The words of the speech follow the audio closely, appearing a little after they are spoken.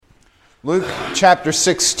Luke chapter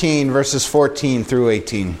 16, verses 14 through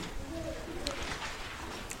 18.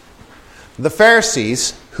 The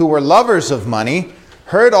Pharisees, who were lovers of money,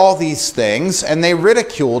 heard all these things, and they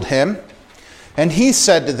ridiculed him. And he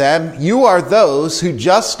said to them, "You are those who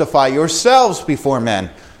justify yourselves before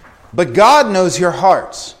men, but God knows your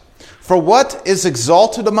hearts. For what is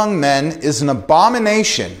exalted among men is an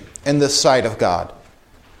abomination in the sight of God.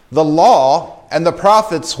 The law and the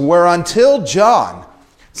prophets were until John.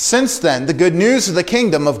 Since then, the good news of the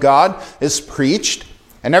kingdom of God is preached,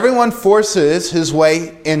 and everyone forces his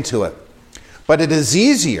way into it. But it is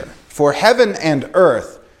easier for heaven and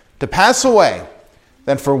earth to pass away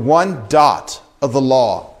than for one dot of the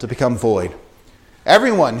law to become void.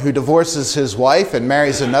 Everyone who divorces his wife and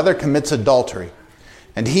marries another commits adultery,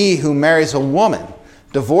 and he who marries a woman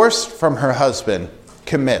divorced from her husband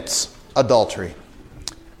commits adultery."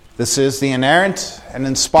 This is the inerrant and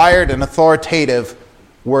inspired and authoritative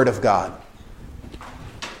Word of God.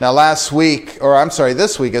 Now this week,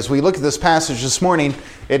 as we look at this passage this morning,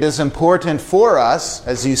 it is important for us,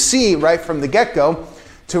 as you see right from the get-go,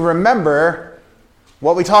 to remember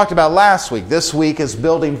what we talked about last week. This week is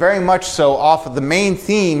building very much so off of the main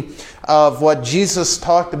theme of what Jesus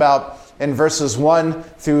talked about in verses 1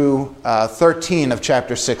 through 13 of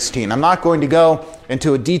chapter 16. I'm not going to go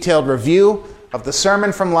into a detailed review of the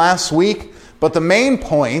sermon from last week, but the main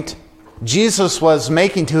point Jesus was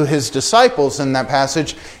making to his disciples in that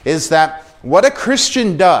passage is that what a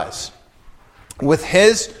Christian does with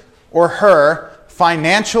his or her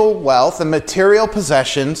financial wealth and material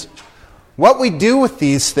possessions, what we do with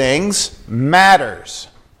these things matters.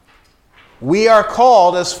 We are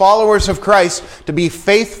called as followers of Christ to be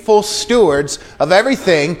faithful stewards of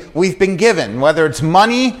everything we've been given, whether it's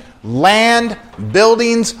money, land,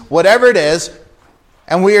 buildings, whatever it is.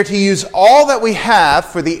 And we are to use all that we have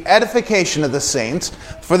for the edification of the saints,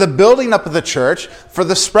 for the building up of the church, for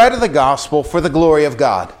the spread of the gospel, for the glory of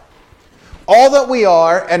God. All that we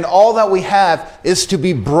are and all that we have is to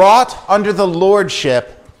be brought under the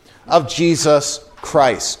lordship of Jesus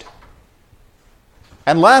Christ.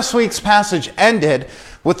 And last week's passage ended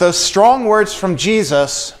with those strong words from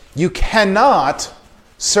Jesus: you cannot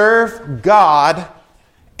serve God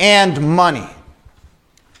and money.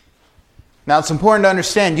 Now, it's important to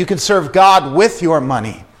understand you can serve God with your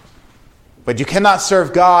money, but you cannot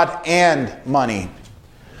serve God and money.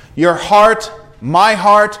 Your heart, my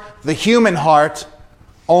heart, the human heart,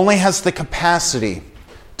 only has the capacity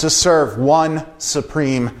to serve one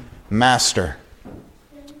supreme master.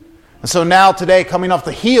 And so now today, coming off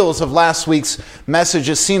the heels of last week's message,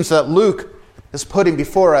 it seems that Luke is putting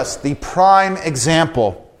before us the prime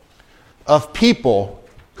example of people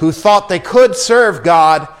who thought they could serve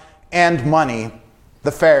God and money,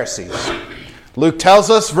 the Pharisees. Luke tells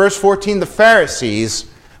us, verse 14, the Pharisees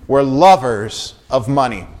were lovers of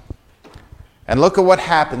money. And look at what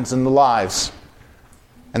happens in the lives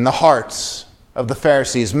and the hearts of the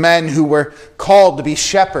Pharisees, men who were called to be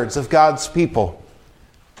shepherds of God's people.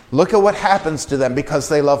 Look at what happens to them because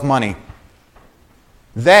they love money.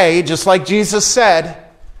 They, just like Jesus said,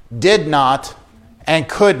 did not and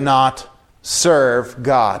could not serve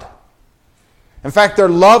God. In fact, their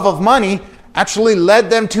love of money actually led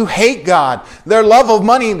them to hate God. Their love of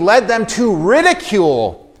money led them to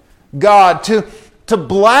ridicule God, to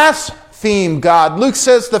blaspheme God. Luke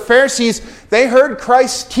says the Pharisees, they heard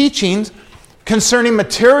Christ's teachings concerning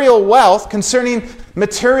material wealth, concerning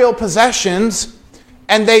material possessions,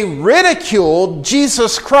 and they ridiculed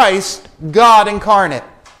Jesus Christ, God incarnate.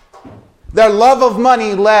 Their love of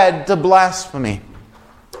money led to blasphemy.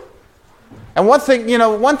 And one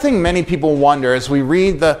thing many people wonder as we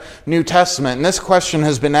read the New Testament, and this question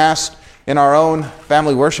has been asked in our own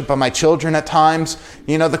family worship by my children at times,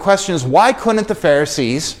 the question is, why couldn't the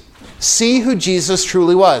Pharisees see who Jesus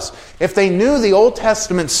truly was? If they knew the Old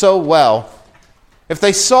Testament so well, if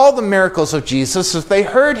they saw the miracles of Jesus, if they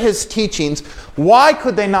heard his teachings, why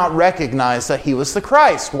could they not recognize that he was the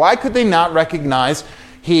Christ? Why could they not recognize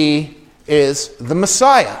he is the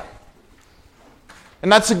Messiah?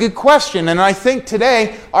 And that's a good question. And I think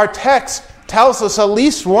today our text tells us at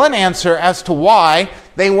least one answer as to why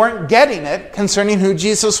they weren't getting it concerning who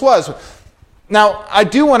Jesus was. Now, I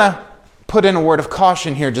do want to put in a word of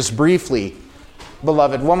caution here just briefly,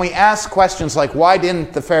 beloved. When we ask questions like, why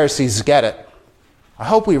didn't the Pharisees get it? I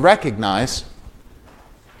hope we recognize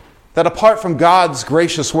that apart from God's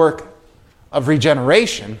gracious work of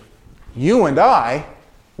regeneration, you and I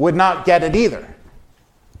would not get it either.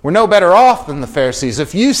 We're no better off than the Pharisees.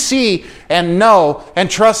 If you see and know and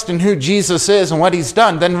trust in who Jesus is and what he's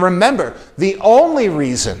done, then remember, the only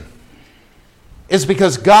reason is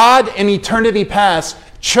because God in eternity past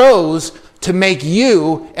chose to make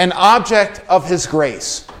you an object of his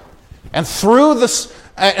grace. And through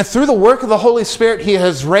the work of the Holy Spirit, he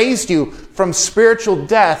has raised you from spiritual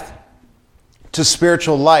death to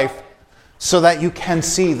spiritual life so that you can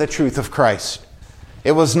see the truth of Christ.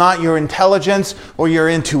 It was not your intelligence or your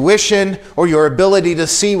intuition or your ability to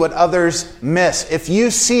see what others miss. If you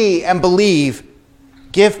see and believe,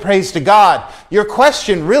 give praise to God. Your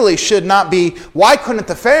question really should not be, why couldn't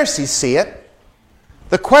the Pharisees see it?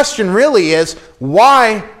 The question really is,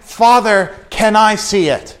 why, Father, can I see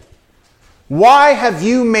it? Why have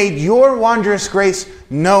you made your wondrous grace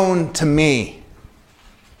known to me?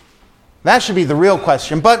 That should be the real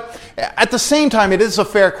question. But at the same time, it is a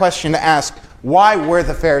fair question to ask, why were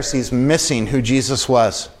the Pharisees missing who Jesus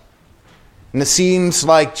was? And it seems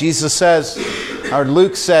like Jesus says, or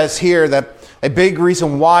Luke says here, that a big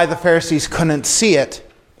reason why the Pharisees couldn't see it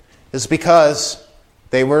is because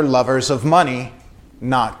they were lovers of money,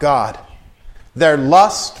 not God. Their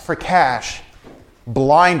lust for cash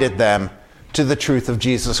blinded them to the truth of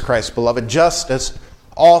Jesus Christ, beloved, just as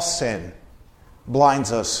all sin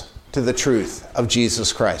blinds us to the truth of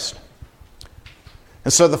Jesus Christ.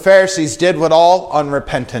 And so the Pharisees did what all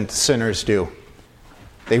unrepentant sinners do.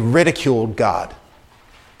 They ridiculed God.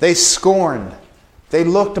 They scorned. They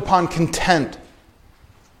looked upon contempt.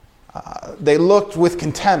 They looked with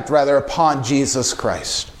contempt, upon Jesus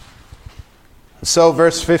Christ. So,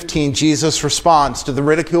 verse 15, Jesus responds to the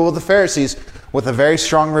ridicule of the Pharisees with a very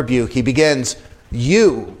strong rebuke. He begins,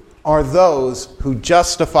 "You are those who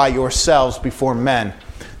justify yourselves before men,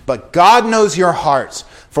 but God knows your hearts.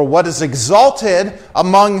 For what is exalted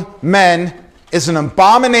among men is an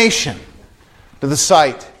abomination in the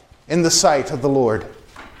sight of the Lord."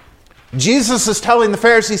 Jesus is telling the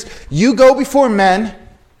Pharisees, you go before men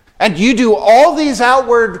and you do all these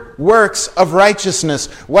outward works of righteousness,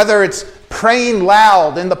 whether it's praying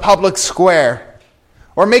loud in the public square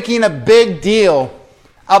or making a big deal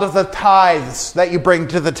out of the tithes that you bring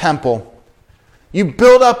to the temple. You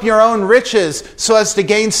build up your own riches so as to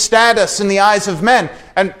gain status in the eyes of men.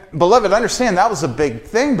 And beloved, understand that was a big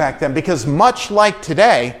thing back then, because much like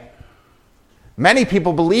today, many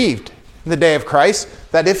people believed in the day of Christ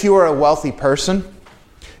that if you were a wealthy person,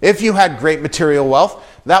 if you had great material wealth,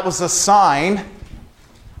 that was a sign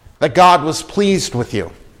that God was pleased with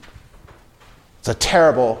you. It's a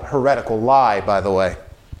terrible, heretical lie, by the way.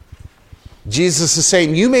 Jesus is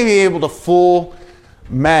saying you may be able to fool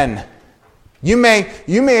men. You may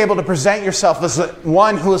be able to present yourself as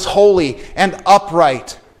one who is holy and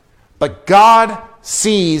upright, but God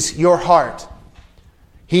sees your heart.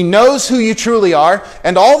 He knows who you truly are,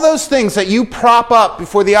 and all those things that you prop up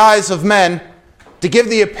before the eyes of men to give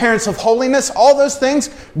the appearance of holiness, all those things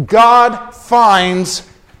God finds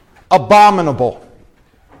abominable.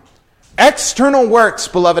 External works,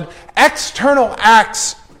 beloved, external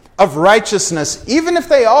acts of righteousness, even if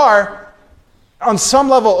they are on some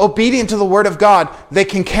level obedient to the Word of God, they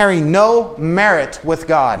can carry no merit with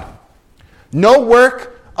God. No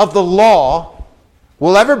work of the law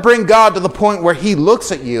will ever bring God to the point where He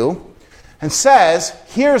looks at you and says,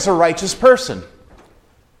 here's a righteous person.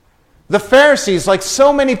 The Pharisees, like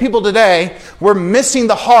so many people today, were missing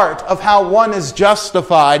the heart of how one is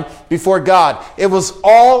justified before God. It was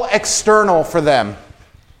all external for them.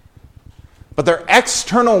 But their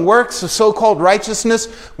external works of so-called righteousness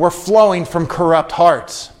were flowing from corrupt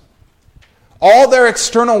hearts. All their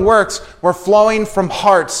external works were flowing from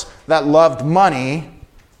hearts that loved money,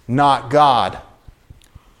 not God.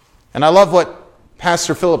 And I love what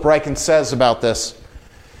Pastor Philip Ryken says about this.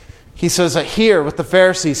 He says that here with the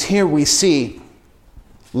Pharisees, here we see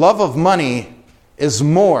love of money is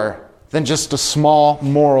more than just a small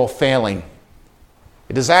moral failing.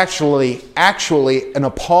 It is actually an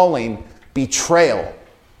appalling betrayal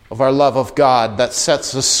of our love of God that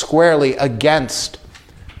sets us squarely against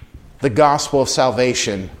the gospel of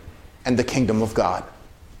salvation and the kingdom of God.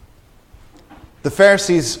 The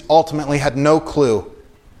Pharisees ultimately had no clue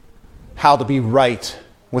how to be right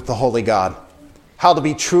with the holy God, how to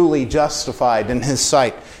be truly justified in His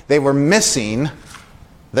sight. They were missing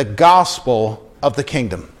the gospel of the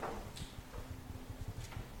kingdom.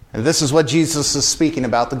 And this is what Jesus is speaking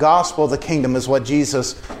about. The gospel of the kingdom is what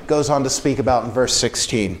Jesus goes on to speak about in verse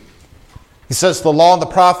 16. He says, the law and the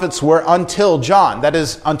prophets were until John, that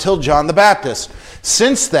is, until John the Baptist.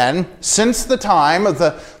 Since then, since the time of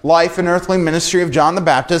the life and earthly ministry of John the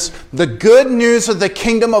Baptist, the good news of the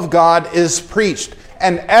kingdom of God is preached,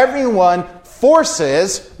 and everyone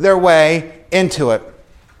forces their way into it.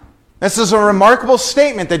 This is a remarkable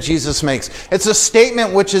statement that Jesus makes. It's a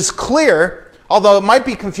statement which is clear. Although it might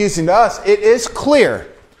be confusing to us, it is clear.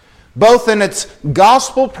 both in its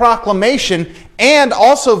gospel proclamation and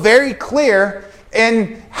also very clear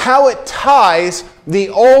in how it ties the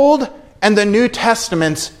Old and the New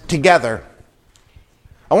Testaments together.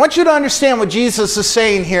 I want you to understand what Jesus is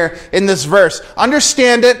saying here in this verse.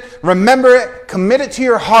 Understand it, remember it, commit it to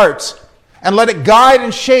your hearts, and let it guide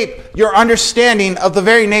and shape your understanding of the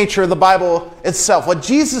very nature of the Bible itself. What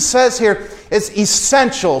Jesus says here is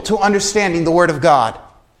essential to understanding the Word of God.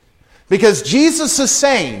 Because Jesus is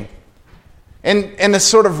saying, in a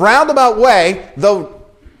sort of roundabout way, though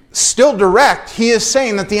still direct, he is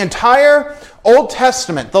saying that the entire Old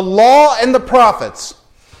Testament, the law and the prophets,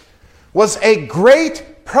 was a great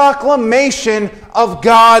proclamation of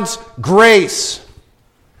God's grace.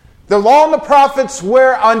 The law and the prophets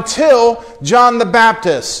were until John the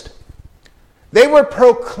Baptist. They were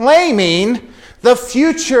proclaiming the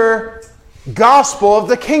future gospel of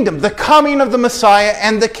the kingdom, the coming of the Messiah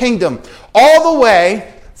and the kingdom, all the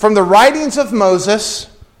way from the writings of Moses,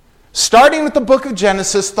 starting with the book of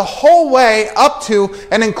Genesis, the whole way up to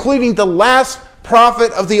and including the last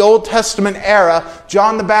prophet of the Old Testament era,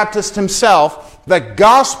 John the Baptist himself. The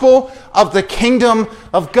gospel of the kingdom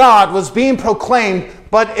of God was being proclaimed,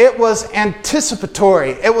 but it was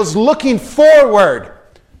anticipatory. It was looking forward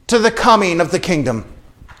to the coming of the kingdom.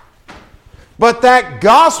 But that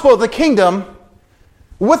gospel of the kingdom,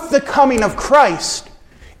 with the coming of Christ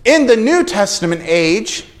in the New Testament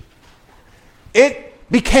age, it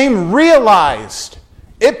became realized.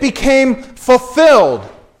 It became fulfilled.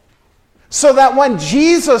 So that when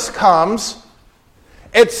Jesus comes,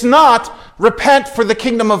 it's not repent for the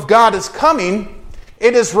kingdom of God is coming.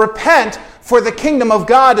 It is repent for the kingdom of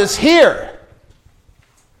God is here.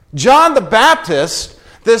 John the Baptist,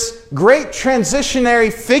 this great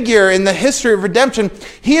transitionary figure in the history of redemption,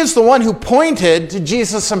 he is the one who pointed to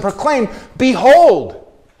Jesus and proclaimed, "Behold,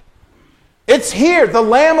 it's here, the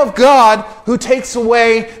Lamb of God who takes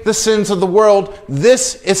away the sins of the world.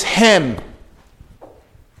 This is him."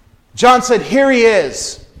 John said, "Here he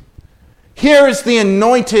is. Here is the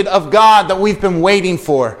anointed of God that we've been waiting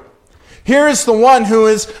for. Here is the one who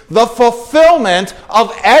is the fulfillment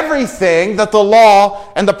of everything that the law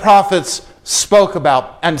and the prophets spoke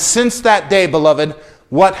about." And since that day, beloved,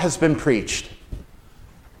 what has been preached?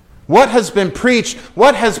 What has been preached?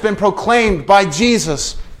 What has been proclaimed by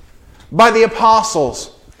Jesus, by the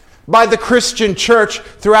apostles, by the Christian church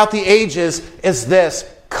throughout the ages is this: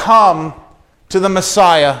 come to the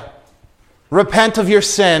Messiah, repent of your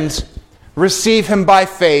sins, receive him by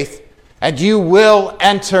faith, and you will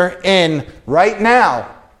enter in right now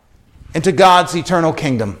into God's eternal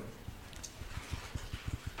kingdom.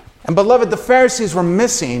 And beloved, the Pharisees were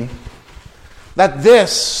missing that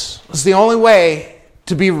this was the only way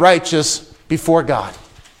to be righteous before God.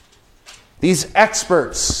 These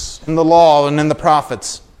experts in the law and in the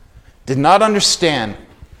prophets did not understand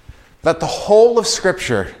that the whole of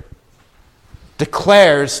Scripture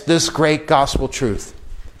declares this great gospel truth.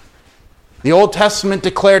 The Old Testament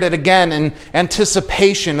declared it again in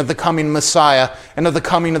anticipation of the coming Messiah and of the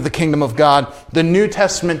coming of the kingdom of God. The New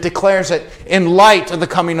Testament declares it in light of the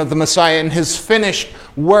coming of the Messiah and his finished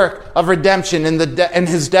work of redemption in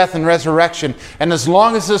his death and resurrection. And as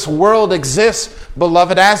long as this world exists,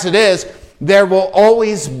 beloved, as it is, there will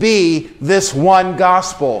always be this one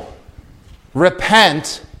gospel.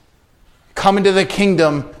 Repent, come into the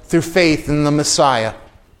kingdom through faith in the Messiah.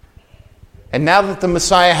 And now that the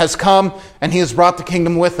Messiah has come and he has brought the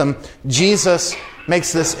kingdom with him, Jesus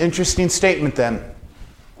makes this interesting statement then.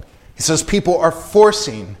 He says people are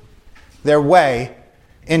forcing their way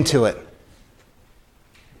into it.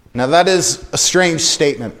 Now that is a strange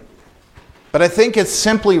statement, but I think it's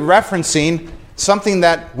simply referencing something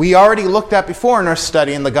that we already looked at before in our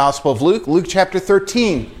study in the Gospel of Luke, Luke chapter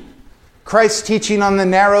 13. Christ's teaching on the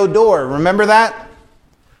narrow door. Remember that?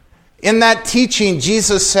 In that teaching,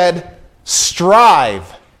 Jesus said,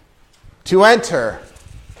 strive to enter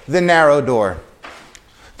the narrow door.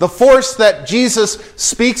 The force that Jesus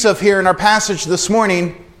speaks of here in our passage this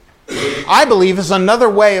morning, I believe, is another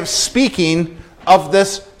way of speaking of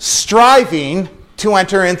this striving to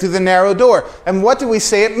enter in through the narrow door. And what do we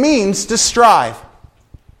say it means to strive?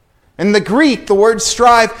 In the Greek, the word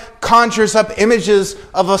strive conjures up images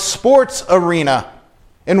of a sports arena.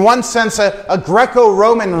 In one sense, a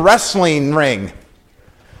Greco-Roman wrestling ring.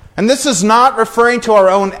 And this is not referring to our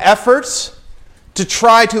own efforts to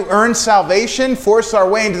try to earn salvation, force our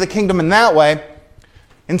way into the kingdom in that way.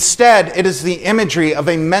 Instead, it is the imagery of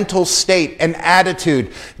a mental state, an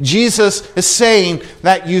attitude. Jesus is saying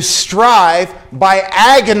that you strive by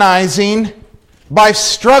agonizing, by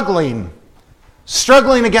struggling.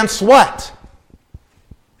 Struggling against what?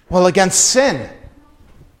 Well, against sin.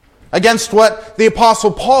 against what the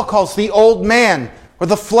Apostle Paul calls the old man or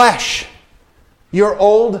the flesh, your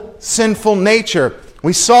old sinful nature.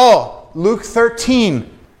 We saw Luke 13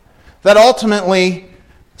 that ultimately,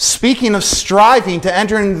 speaking of striving to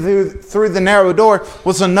enter through the narrow door,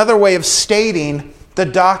 was another way of stating the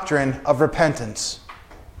doctrine of repentance.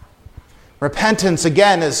 Repentance,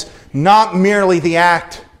 again, is not merely the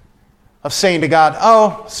act of saying to God,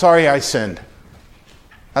 "Oh, sorry, I sinned."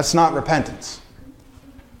 That's not repentance.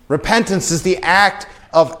 Repentance is the act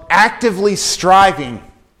of actively striving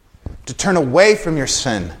to turn away from your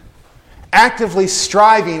sin, actively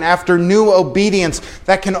striving after new obedience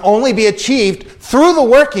that can only be achieved through the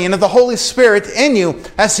working of the Holy Spirit in you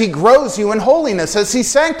as He grows you in holiness, as He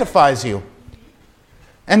sanctifies you.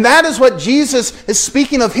 And that is what Jesus is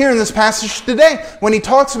speaking of here in this passage today when He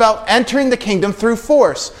talks about entering the kingdom through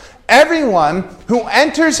force. Everyone who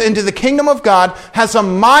enters into the kingdom of God has a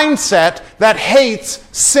mindset that hates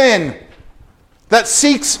sin, that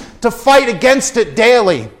seeks to fight against it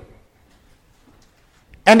daily.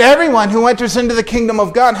 And everyone who enters into the kingdom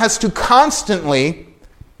of God have to constantly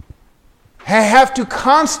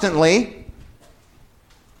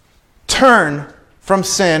turn from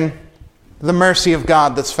sin to the mercy of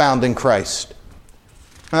God that's found in Christ.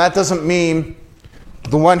 Now that doesn't mean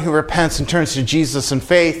the one who repents and turns to Jesus in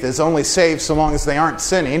faith is only saved so long as they aren't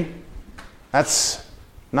sinning. That's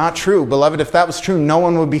not true. Beloved, if that was true, no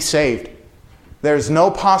one would be saved. There's no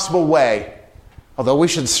possible way, although we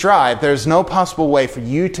should strive, there's no possible way for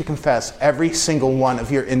you to confess every single one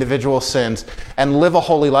of your individual sins and live a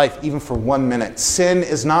holy life even for 1 minute. Sin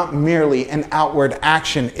is not merely an outward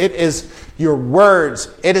action. It is your words.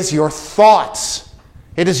 It is your thoughts.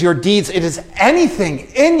 It is your deeds. It is anything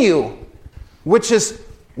in you which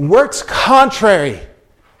works contrary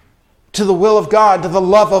to the will of God, to the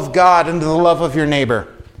love of God, and to the love of your neighbor.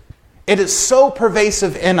 It is so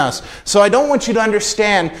pervasive in us. So I don't want you to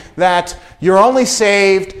understand that you're only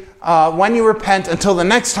saved when you repent until the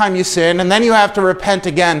next time you sin, and then you have to repent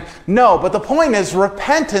again. No, but the point is,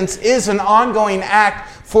 repentance is an ongoing act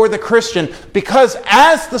for the Christian, because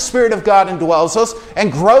as the Spirit of God indwells us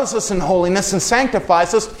and grows us in holiness and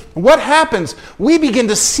sanctifies us, what happens? We begin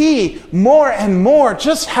to see more and more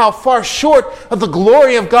just how far short of the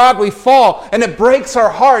glory of God we fall, and it breaks our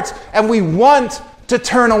hearts, and we want to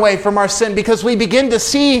turn away from our sin because we begin to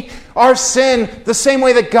see our sin the same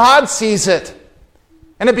way that God sees it.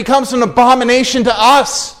 And it becomes an abomination to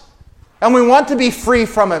us. And we want to be free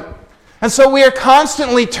from it. And so we are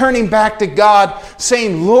constantly turning back to God,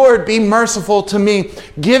 saying, "Lord, be merciful to me.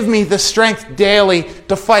 Give me the strength daily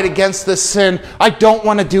to fight against this sin. I don't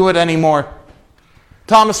want to do it anymore."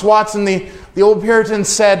 Thomas Watson, the old Puritan,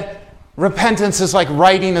 said, repentance is like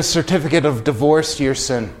writing a certificate of divorce to your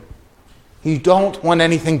sin. You don't want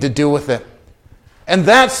anything to do with it. And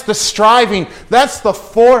that's the striving, that's the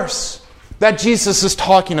force that Jesus is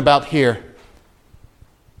talking about here.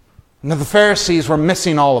 Now, the Pharisees were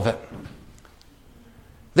missing all of it.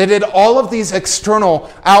 They did all of these external,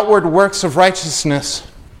 outward works of righteousness,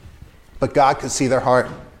 but God could see their heart.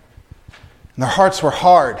 And their hearts were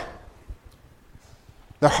hard.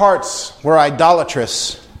 Their hearts were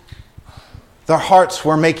idolatrous. Their hearts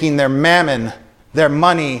were making their mammon, their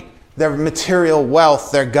money, their material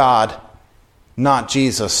wealth, their God, not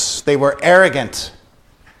Jesus. They were arrogant.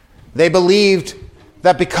 They believed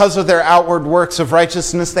that because of their outward works of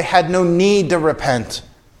righteousness, they had no need to repent.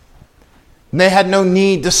 They had no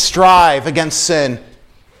need to strive against sin.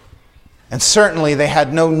 And certainly they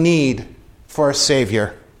had no need for a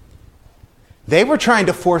Savior. They were trying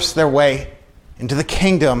to force their way into the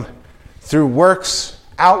kingdom through works,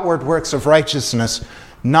 outward works of righteousness,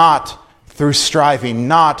 not through striving,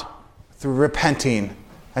 not through repenting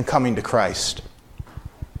and coming to Christ.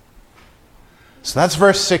 So that's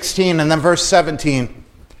verse 16, and then verse 17.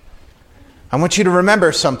 I want you to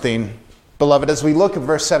remember something, beloved, as we look at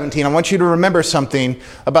verse 17. I want you to remember something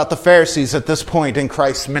about the Pharisees at this point in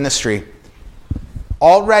Christ's ministry.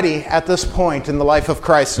 Already at this point in the life of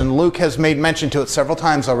Christ, and Luke has made mention to it several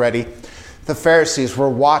times already, the Pharisees were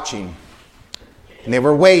watching, and they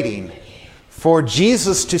were waiting for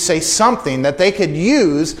Jesus to say something that they could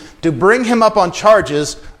use to bring him up on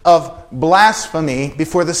charges of blasphemy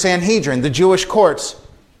before the Sanhedrin, the Jewish courts,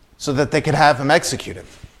 so that they could have him executed.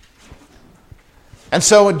 And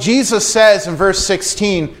so Jesus says in verse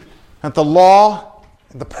 16 that the law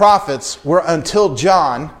and the prophets were until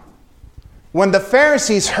John. When the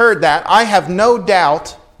Pharisees heard that, I have no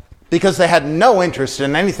doubt, because they had no interest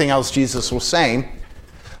in anything else Jesus was saying,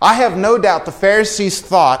 I have no doubt the Pharisees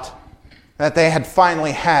thought that they had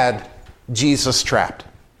finally had Jesus trapped.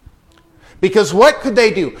 Because what could they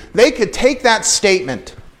do? They could take that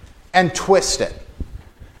statement and twist it.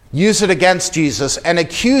 Use it against Jesus and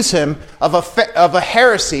accuse him of a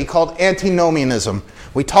heresy called antinomianism.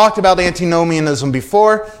 We talked about antinomianism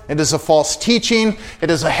before. It is a false teaching.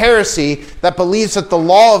 It is a heresy that believes that the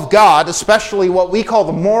law of God, especially what we call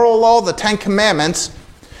the moral law, the Ten Commandments,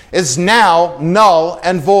 is now null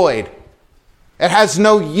and void. It has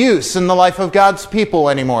no use in the life of God's people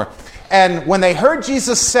anymore. And when they heard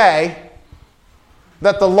Jesus say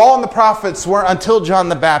that the law and the prophets were until John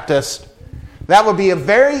the Baptist, that would be a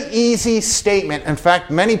very easy statement. In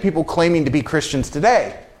fact, many people claiming to be Christians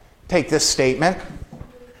today take this statement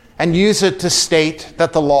and use it to state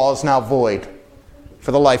that the law is now void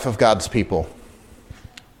for the life of God's people.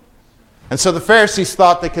 And so the Pharisees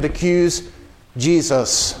thought they could accuse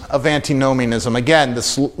Jesus of antinomianism. Again,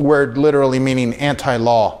 this word literally meaning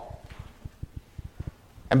anti-law.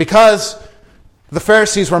 And because the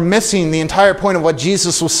Pharisees were missing the entire point of what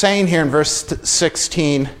Jesus was saying here in verse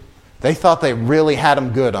 16, they thought they really had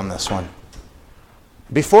him good on this one.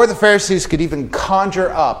 Before the Pharisees could even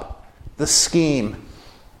conjure up the scheme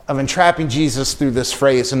of entrapping Jesus through this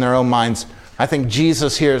phrase in their own minds, I think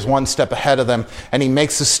Jesus here is one step ahead of them, and he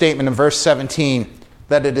makes a statement in verse 17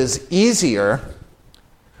 that it is easier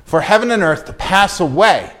for heaven and earth to pass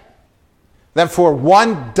away than for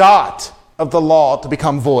one dot of the law to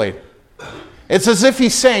become void. It's as if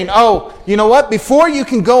he's saying, oh, you know what? Before you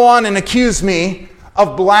can go on and accuse me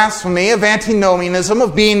of blasphemy, of antinomianism,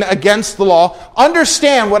 of being against the law,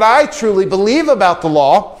 understand what I truly believe about the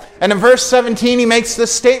law. And in verse 17, he makes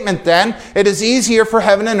this statement then, it is easier for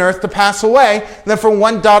heaven and earth to pass away than for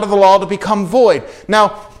one dot of the law to become void.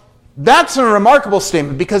 Now, that's a remarkable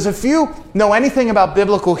statement, because if you know anything about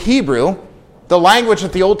biblical Hebrew, the language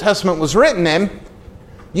that the Old Testament was written in,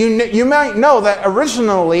 you might know that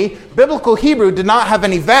originally biblical Hebrew did not have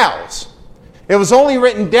any vowels. It was only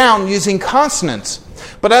written down using consonants.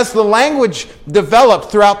 But as the language developed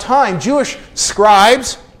throughout time, Jewish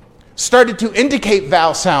scribes started to indicate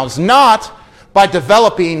vowel sounds, not by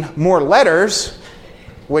developing more letters,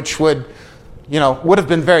 which would have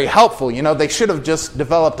been very helpful. They should have just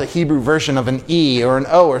developed a Hebrew version of an E or an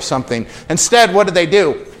O or something. Instead, what did they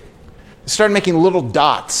do? They started making little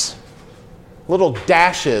dots, little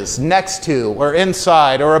dashes next to or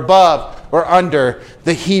inside or above or under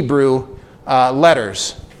the Hebrew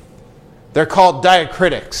letters. They're called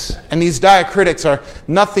diacritics. And these diacritics are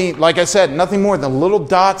nothing, like I said, nothing more than little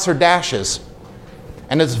dots or dashes.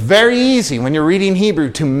 And it's very easy when you're reading Hebrew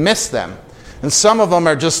to miss them. And some of them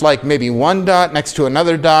are just like maybe one dot next to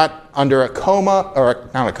another dot under a comma, or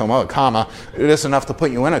not a comma, a comma. It is enough to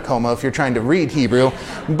put you in a coma if you're trying to read Hebrew.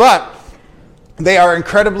 But they are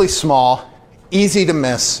incredibly small, easy to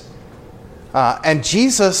miss. And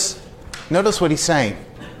Jesus, notice what he's saying.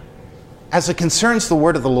 As it concerns the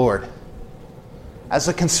word of the Lord, as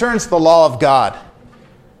it concerns the law of God,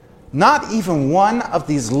 not even one of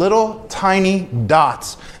these little tiny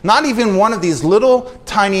dots, not even one of these little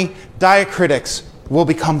tiny diacritics will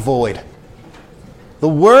become void. The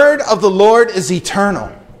word of the Lord is eternal.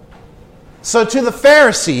 So to the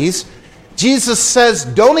Pharisees, Jesus says,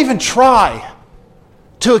 don't even try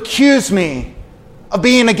to accuse me of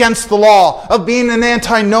being against the law, of being an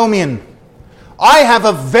antinomian. I have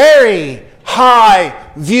a very high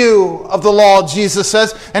view of the law, Jesus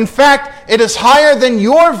says. In fact, it is higher than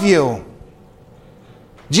your view.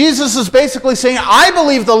 Jesus is basically saying, I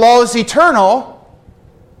believe the law is eternal.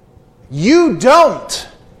 You don't.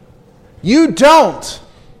 You don't.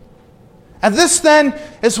 And this then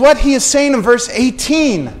is what he is saying in verse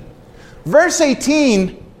 18. Verse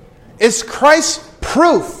 18 is Christ's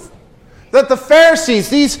proof that the Pharisees,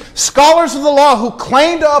 these scholars of the law who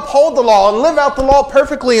claim to uphold the law and live out the law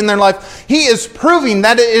perfectly in their life, he is proving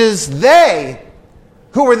that it is they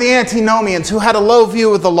who were the antinomians, who had a low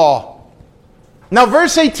view of the law. Now,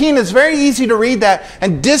 verse 18 is very easy to read that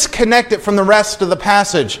and disconnect it from the rest of the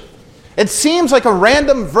passage. It seems like a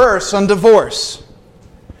random verse on divorce.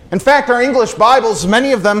 In fact, our English Bibles,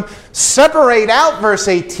 many of them separate out verse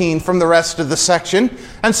 18 from the rest of the section,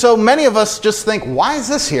 and so many of us just think, why is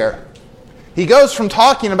this here? He goes from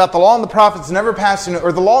talking about the law and the prophets never passing,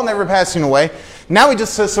 or the law never passing away. Now he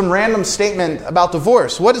just says some random statement about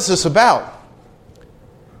divorce. What is this about?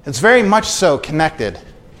 It's very much so connected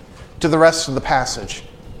to the rest of the passage.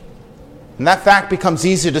 And that fact becomes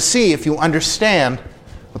easy to see if you understand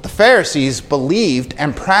what the Pharisees believed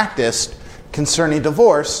and practiced concerning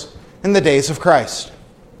divorce in the days of Christ.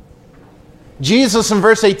 Jesus in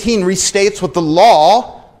verse 18 restates what the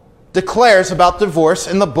law declares about divorce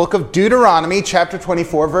in the book of Deuteronomy chapter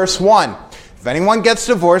 24 verse 1. If If anyone gets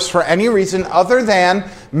divorced for any reason other than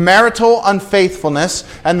marital unfaithfulness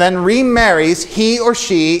and then remarries, he or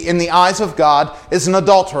she, in the eyes of God, is an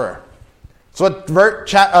adulterer. That's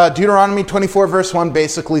what Deuteronomy 24 verse 1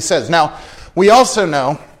 basically says. Now, we also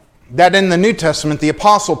know that in the New Testament, the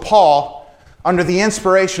Apostle Paul, under the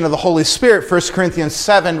inspiration of the Holy Spirit, 1 Corinthians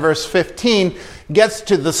 7 verse 15, gets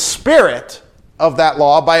to the spirit of that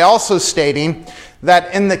law by also stating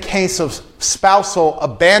that in the case of spousal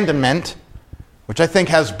abandonment, which I think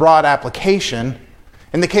has broad application,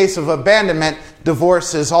 in the case of abandonment,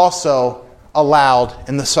 divorce is also allowed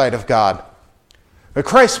in the sight of God. But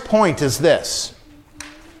Christ's point is this.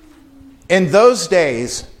 In those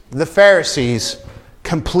days, the Pharisees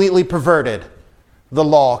completely perverted the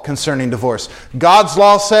law concerning divorce. God's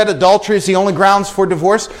law said adultery is the only grounds for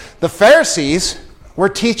divorce. The Pharisees were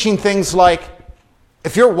teaching things like,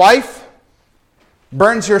 if your wife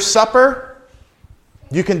burns your supper,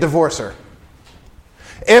 you can divorce her.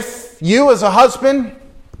 If you as a husband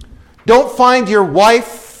don't find your wife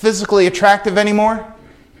physically attractive anymore,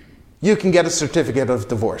 you can get a certificate of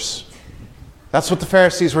divorce. That's what the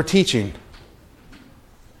Pharisees were teaching.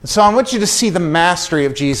 So I want you to see the mastery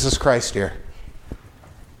of Jesus Christ here.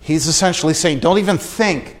 He's essentially saying, don't even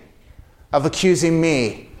think of accusing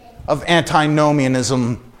me of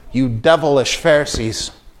antinomianism, you devilish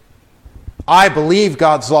Pharisees. I believe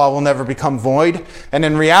God's law will never become void, and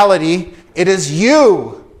in reality, it is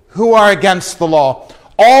you who are against the law.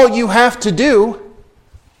 All you have to do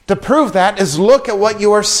to prove that is look at what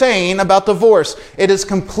you are saying about divorce. It is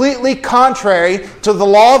completely contrary to the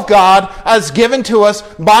law of God as given to us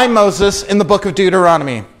by Moses in the book of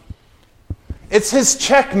Deuteronomy. It's his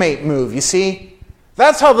checkmate move, you see.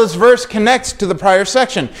 That's how this verse connects to the prior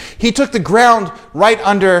section. He took the ground right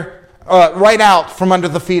out from under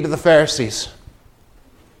the feet of the Pharisees.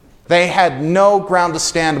 They had no ground to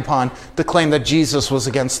stand upon to claim that Jesus was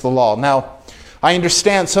against the law. Now, I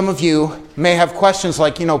understand some of you may have questions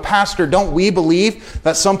like, Pastor, don't we believe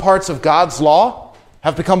that some parts of God's law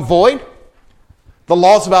have become void? The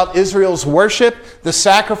laws about Israel's worship, the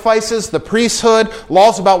sacrifices, the priesthood,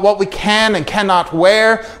 laws about what we can and cannot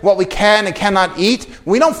wear, what we can and cannot eat.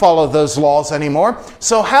 We don't follow those laws anymore.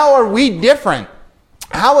 So how are we different?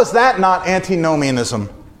 How is that not antinomianism?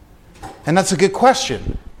 And that's a good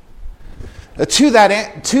question. To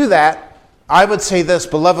that, I would say this,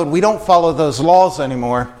 beloved, we don't follow those laws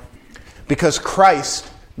anymore because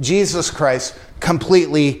Christ, Jesus Christ,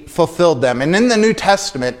 completely fulfilled them. And in the New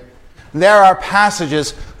Testament, there are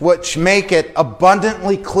passages which make it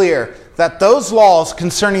abundantly clear that those laws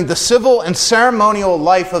concerning the civil and ceremonial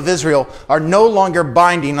life of Israel are no longer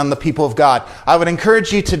binding on the people of God. I would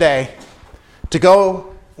encourage you today to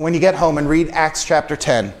go, when you get home, and read Acts chapter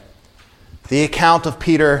 10. The account of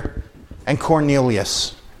Peter and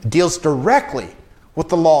Cornelius deals directly with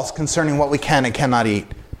the laws concerning what we can and cannot eat.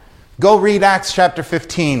 Go read Acts chapter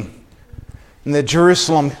 15 in the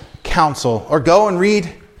Jerusalem Council, or go and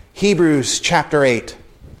read Hebrews chapter 8.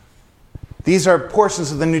 These are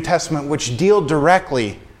portions of the New Testament which deal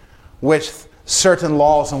directly with certain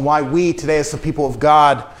laws and why we today as the people of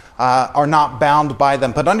God are not bound by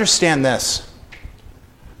them. But understand this.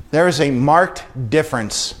 There is a marked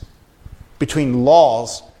difference between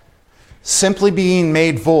laws simply being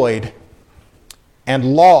made void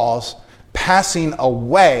and laws passing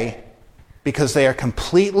away because they are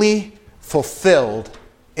completely fulfilled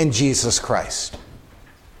in Jesus Christ.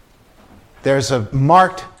 There's a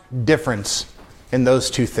marked difference in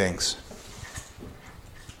those two things.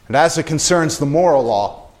 And as it concerns the moral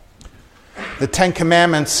law, the Ten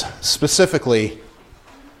Commandments specifically,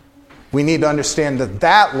 we need to understand that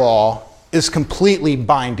that law is completely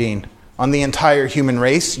binding on the entire human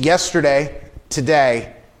race, yesterday,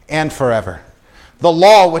 today, and forever. The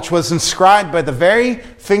law, which was inscribed by the very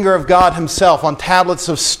finger of God himself on tablets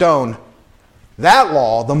of stone, that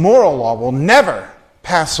law, the moral law, will never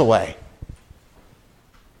pass away.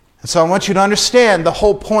 And so I want you to understand the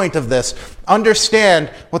whole point of this. Understand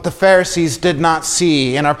what the Pharisees did not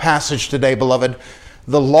see in our passage today, beloved.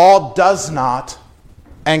 The law does not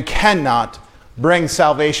and cannot bring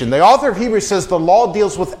salvation. The author of Hebrews says the law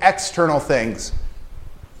deals with external things,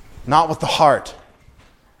 not with the heart.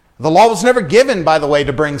 The law was never given, by the way,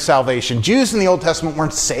 to bring salvation. Jews in the Old Testament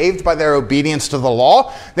weren't saved by their obedience to the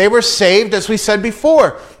law. They were saved, as we said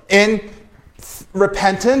before, in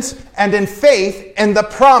repentance and in faith in the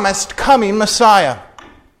promised coming Messiah.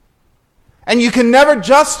 And you can never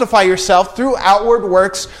justify yourself through outward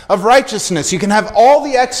works of righteousness. You can have all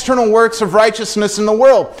the external works of righteousness in the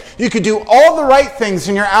world. You could do all the right things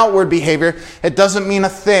in your outward behavior. It doesn't mean a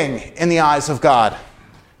thing in the eyes of God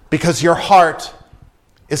because your heart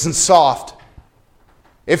isn't soft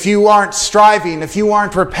if you aren't striving, if you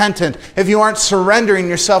aren't repentant, if you aren't surrendering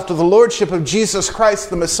yourself to the lordship of Jesus Christ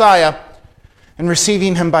the Messiah and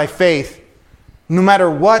receiving him by faith, no matter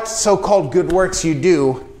what so-called good works you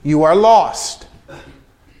do, you are lost.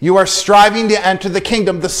 You are striving to enter the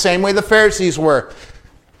kingdom the same way the Pharisees were.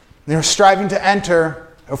 They were striving to enter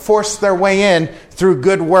or force their way in through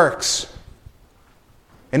good works.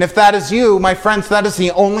 And if that is you, my friends, that is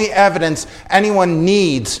the only evidence anyone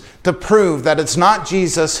needs to prove that it's not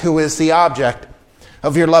Jesus who is the object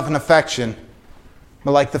of your love and affection.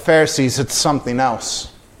 But like the Pharisees, it's something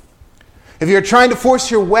else. If you're trying to force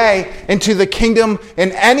your way into the kingdom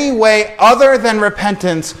in any way other than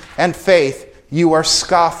repentance and faith, you are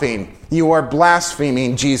scoffing. You are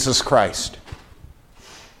blaspheming Jesus Christ.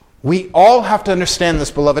 We all have to understand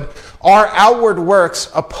this, beloved. Our outward works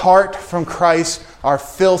apart from Christ are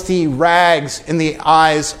filthy rags in the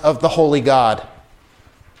eyes of the holy God.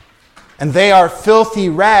 And they are filthy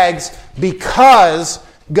rags because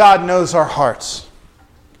God knows our hearts.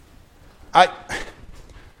 I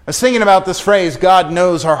was thinking about this phrase, God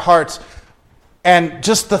knows our hearts, and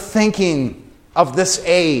just the thinking of this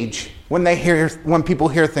age when people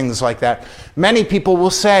hear things like that. Many people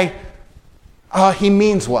will say, he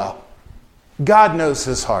means well. God knows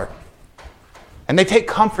his heart. And they take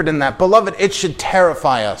comfort in that. Beloved, it should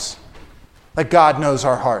terrify us that God knows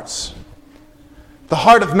our hearts. The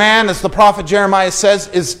heart of man, as the prophet Jeremiah says,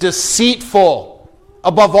 is deceitful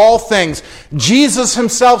above all things. Jesus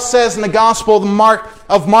himself says in the Gospel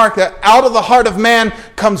of Mark that out of the heart of man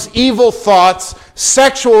comes evil thoughts,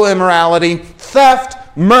 sexual immorality, theft,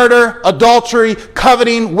 murder, adultery,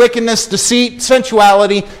 coveting, wickedness, deceit,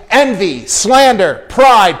 sensuality, envy, slander,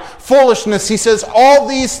 pride, foolishness. He says all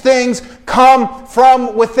these things come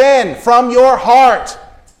from within, from your heart,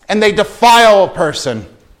 and they defile a person.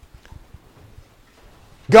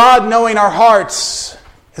 God knowing our hearts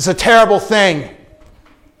is a terrible thing.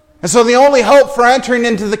 And so the only hope for entering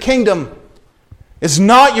into the kingdom is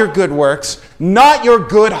not your good works, not your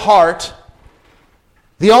good heart.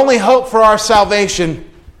 The only hope for our salvation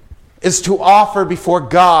is to offer before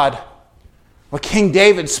God what King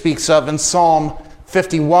David speaks of in Psalm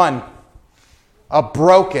 51, a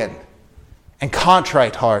broken and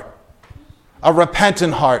contrite heart, a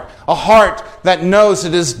repentant heart, a heart that knows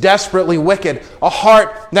it is desperately wicked, a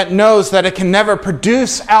heart that knows that it can never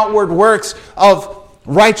produce outward works of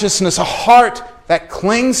righteousness, a heart that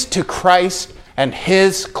clings to Christ and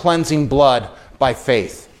his cleansing blood by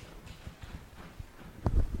faith.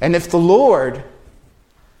 And if the Lord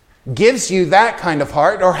gives you that kind of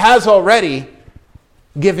heart, or has already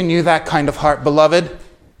given you that kind of heart, beloved,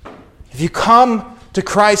 if you come to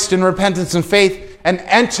Christ in repentance and faith and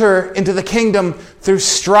enter into the kingdom through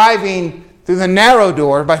striving through the narrow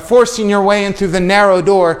door, by forcing your way in through the narrow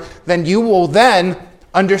door, then you will then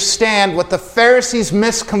understand what the Pharisees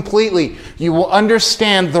missed completely. You will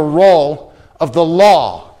understand the role of the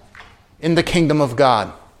law in the kingdom of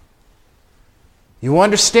God. You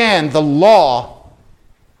understand the law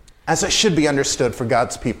as it should be understood for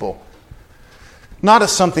God's people. Not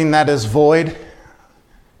as something that is void,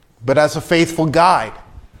 but as a faithful guide,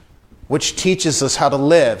 which teaches us how to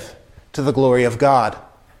live to the glory of God.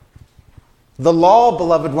 The law,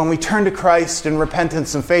 beloved, when we turn to Christ in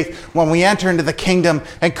repentance and faith, when we enter into the kingdom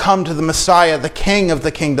and come to the Messiah, the King of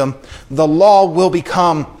the kingdom, the law will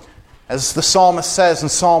become, as the psalmist says in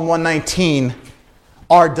Psalm 119,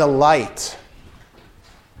 our delight.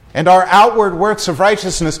 And our outward works of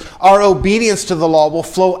righteousness, our obedience to the law, will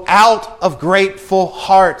flow out of grateful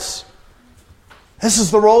hearts. This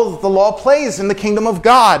is the role that the law plays in the kingdom of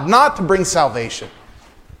God, not to bring salvation,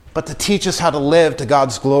 but to teach us how to live to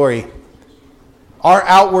God's glory. Our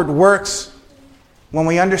outward works, when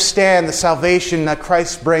we understand the salvation that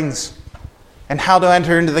Christ brings and how to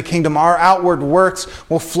enter into the kingdom, our outward works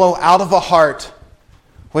will flow out of a heart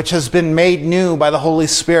which has been made new by the Holy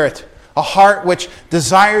Spirit. A heart which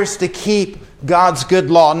desires to keep God's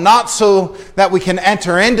good law, not so that we can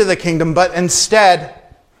enter into the kingdom, but instead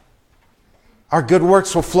our good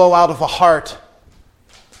works will flow out of a heart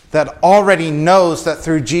that already knows that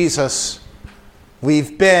through Jesus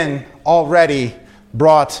we've been already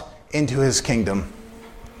brought into his kingdom.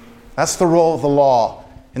 That's the role of the law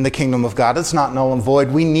in the kingdom of God. It's not null and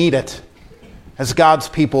void. We need it as God's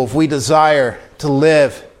people if we desire to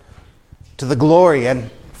live to the glory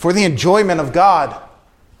and for the enjoyment of God.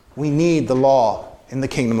 We need the law in the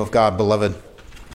kingdom of God, beloved.